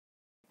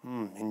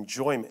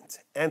Enjoyment.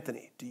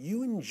 Anthony, do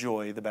you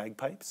enjoy the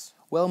bagpipes?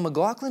 Well,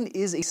 McLaughlin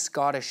is a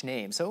Scottish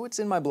name, so it's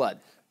in my blood.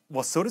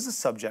 Well, so does the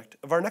subject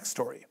of our next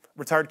story,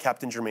 retired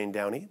Captain Jermaine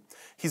Downey.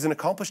 He's an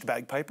accomplished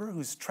bagpiper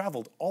who's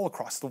traveled all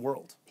across the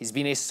world. He's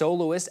been a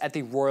soloist at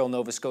the Royal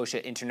Nova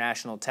Scotia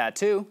International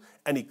Tattoo.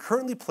 And he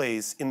currently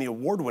plays in the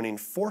award-winning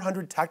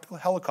 400 Tactical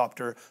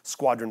Helicopter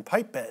Squadron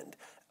Pipe Band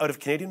out of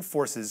Canadian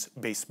Forces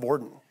Base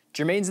Borden.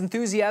 Jermaine's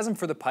enthusiasm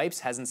for the pipes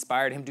has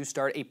inspired him to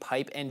start a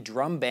pipe and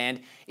drum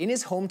band in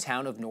his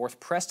hometown of North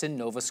Preston,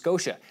 Nova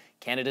Scotia,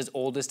 Canada's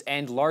oldest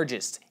and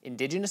largest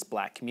Indigenous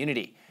Black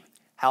community.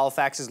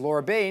 Halifax's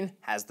Laura Bain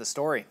has the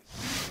story.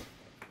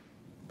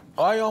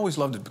 I always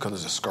loved it because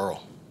of the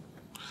skirl.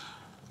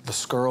 The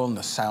skirl and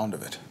the sound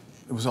of it.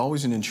 It was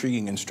always an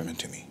intriguing instrument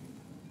to me.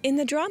 In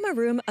the drama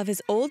room of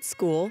his old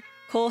school,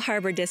 Cole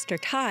Harbour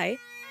District High,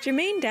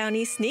 Jermaine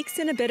Downey sneaks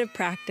in a bit of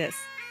practice.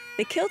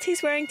 The kilt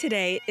he's wearing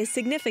today is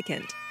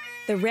significant,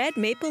 the red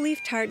maple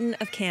leaf tartan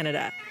of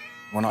Canada.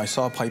 When I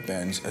saw pipe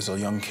bands as a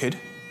young kid,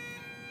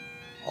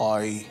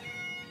 I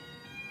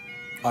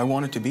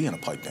wanted to be in a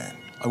pipe band.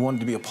 I wanted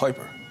to be a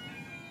piper.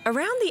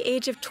 Around the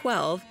age of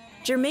 12,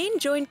 Jermaine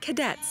joined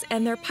cadets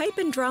and their pipe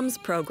and drums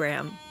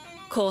program.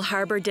 Cole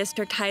Harbour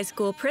District High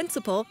School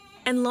principal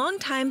and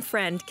longtime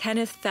friend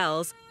Kenneth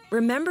Fells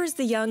remembers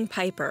the young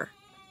piper.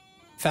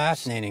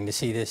 Fascinating to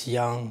see this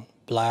young,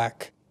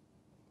 black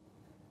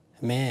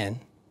man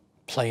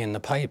playing the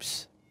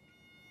pipes.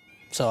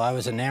 So I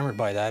was enamored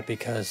by that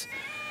because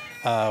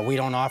we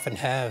don't often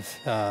have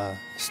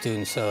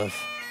students of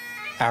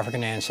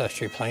African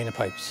ancestry playing the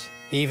pipes,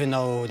 even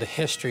though the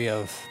history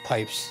of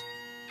pipes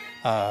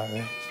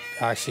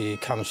actually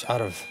comes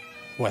out of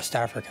West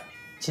Africa.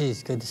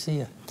 Geez, good to see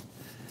you.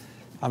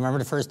 I remember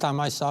the first time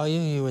I saw you,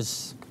 you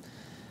was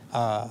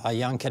a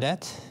young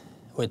cadet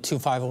with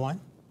 2501.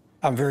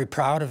 I'm very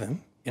proud of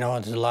him. You know,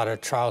 there's a lot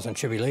of trials and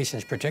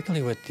tribulations,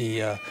 particularly with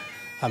the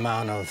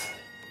amount of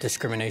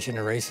discrimination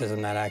and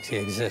racism that actually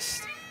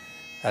exists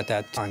at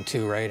that time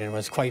too, right? And it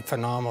was quite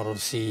phenomenal to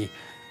see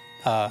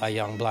a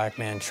young black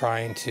man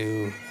trying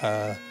to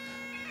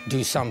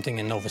do something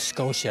in Nova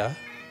Scotia,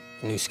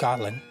 New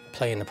Scotland,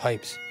 playing the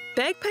pipes.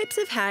 Bagpipes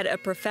have had a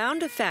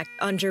profound effect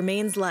on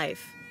Jermaine's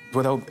life.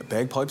 Without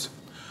bagpipes,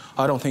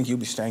 I don't think you'd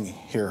be standing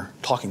here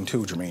talking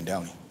to Jermaine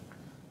Downey.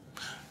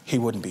 He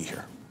wouldn't be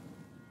here.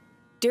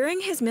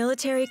 During his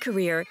military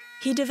career,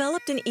 he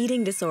developed an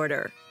eating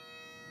disorder.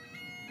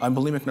 I'm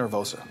bulimic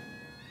nervosa,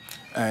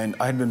 and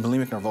I had been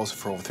bulimic nervosa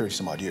for over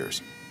 30-some-odd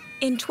years.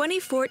 In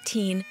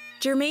 2014,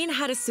 Jermaine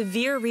had a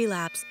severe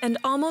relapse and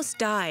almost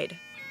died.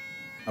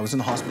 I was in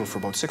the hospital for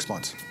about 6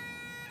 months,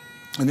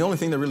 and the only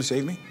thing that really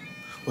saved me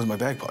was my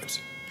bagpipes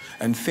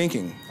and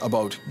thinking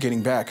about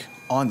getting back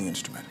on the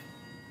instrument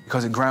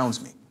because it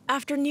grounds me.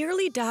 After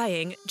nearly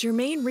dying,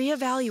 Jermaine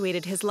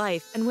reevaluated his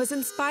life and was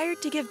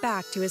inspired to give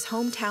back to his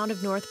hometown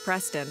of North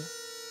Preston.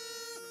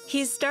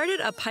 He's started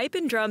a pipe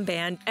and drum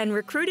band and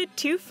recruited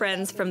 2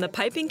 friends from the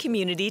piping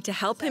community to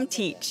help him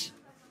teach.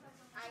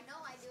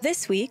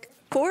 This week,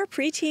 4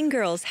 preteen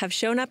girls have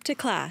shown up to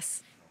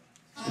class.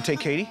 You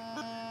take Katie,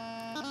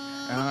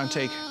 and I'm gonna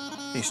take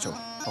these 2,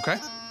 okay?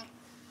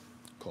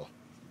 Cool.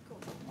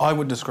 I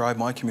would describe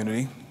my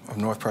community of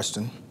North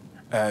Preston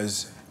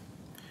as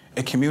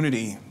a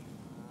community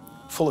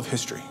full of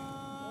history,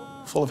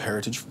 full of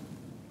heritage,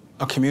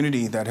 a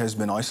community that has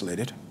been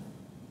isolated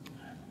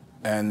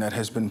and that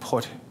has been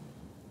put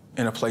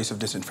in a place of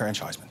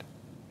disenfranchisement.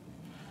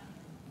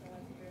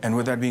 And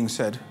with that being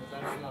said,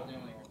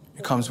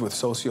 it comes with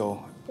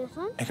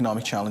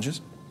socio-economic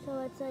challenges.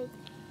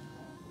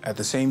 At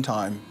the same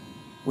time,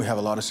 we have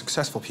a lot of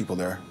successful people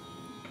there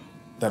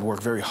that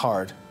work very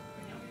hard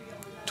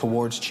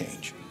towards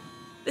change.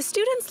 The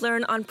students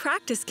learn on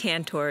practice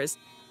cantors,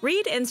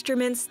 read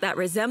instruments that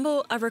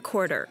resemble a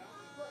recorder.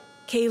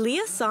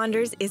 Kaylia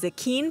Saunders is a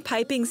keen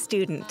piping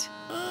student.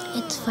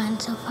 It's fun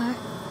so far.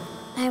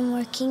 I'm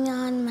working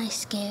on my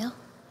scale.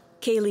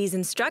 Kaylee's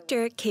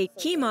instructor, Kate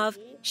Kimov,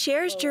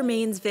 shares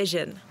Jermaine's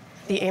vision.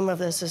 The aim of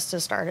this is to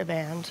start a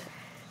band.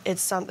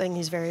 It's something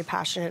he's very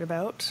passionate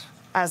about,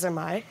 as am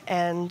I,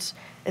 and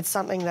it's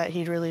something that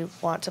he'd really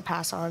want to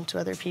pass on to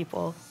other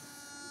people.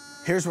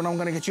 Here's what I'm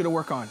gonna get you to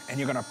work on, and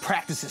you're gonna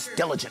practice this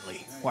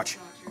diligently. Watch.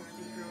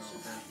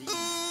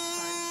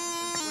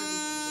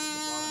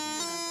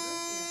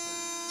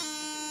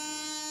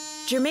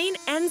 Jermaine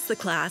ends the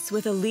class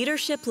with a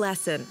leadership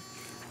lesson.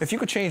 If you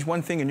could change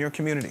one thing in your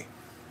community,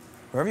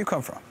 wherever you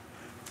come from,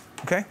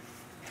 okay?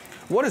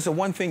 What is the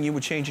one thing you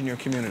would change in your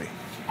community?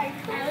 I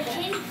would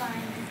change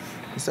mine.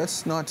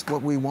 That's not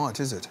what we want,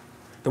 is it?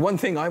 The one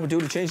thing I would do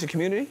to change the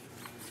community,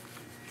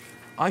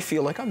 I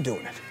feel like I'm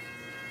doing it.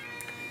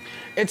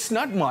 It's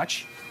not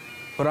much,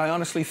 but I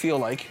honestly feel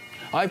like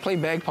I play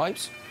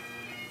bagpipes,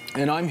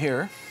 and I'm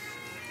here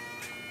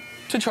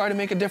to try to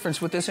make a difference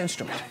with this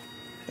instrument.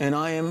 And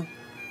I am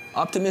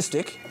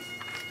optimistic,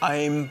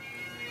 I'm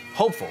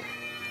hopeful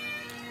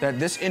that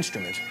this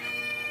instrument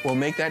will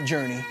make that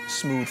journey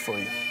smooth for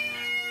you.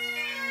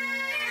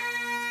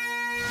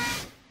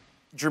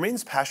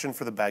 Jermaine's passion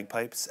for the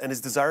bagpipes and his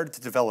desire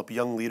to develop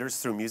young leaders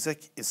through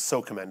music is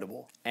so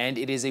commendable. And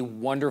it is a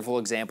wonderful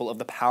example of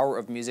the power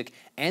of music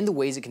and the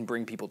ways it can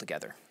bring people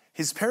together.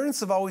 His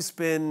parents have always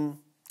been,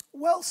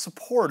 well,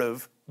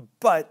 supportive,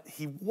 but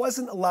he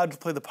wasn't allowed to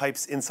play the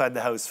pipes inside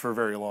the house for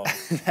very long.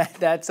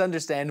 That's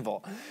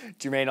understandable.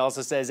 Jermaine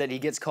also says that he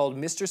gets called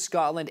Mr.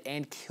 Scotland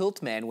and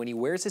Kilt Man when he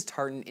wears his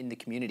tartan in the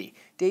community.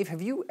 Dave,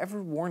 have you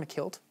ever worn a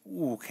kilt?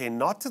 Okay,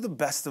 not to the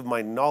best of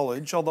my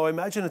knowledge, although I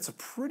imagine it's a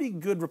pretty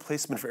good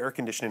replacement for air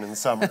conditioning in the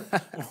summer.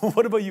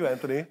 What about you,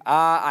 Anthony?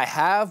 I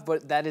have,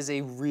 but that is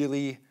a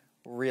really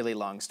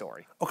long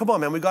story. Oh, come on,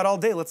 man, we got all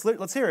day. Let's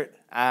hear it.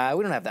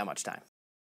 We don't have that much time.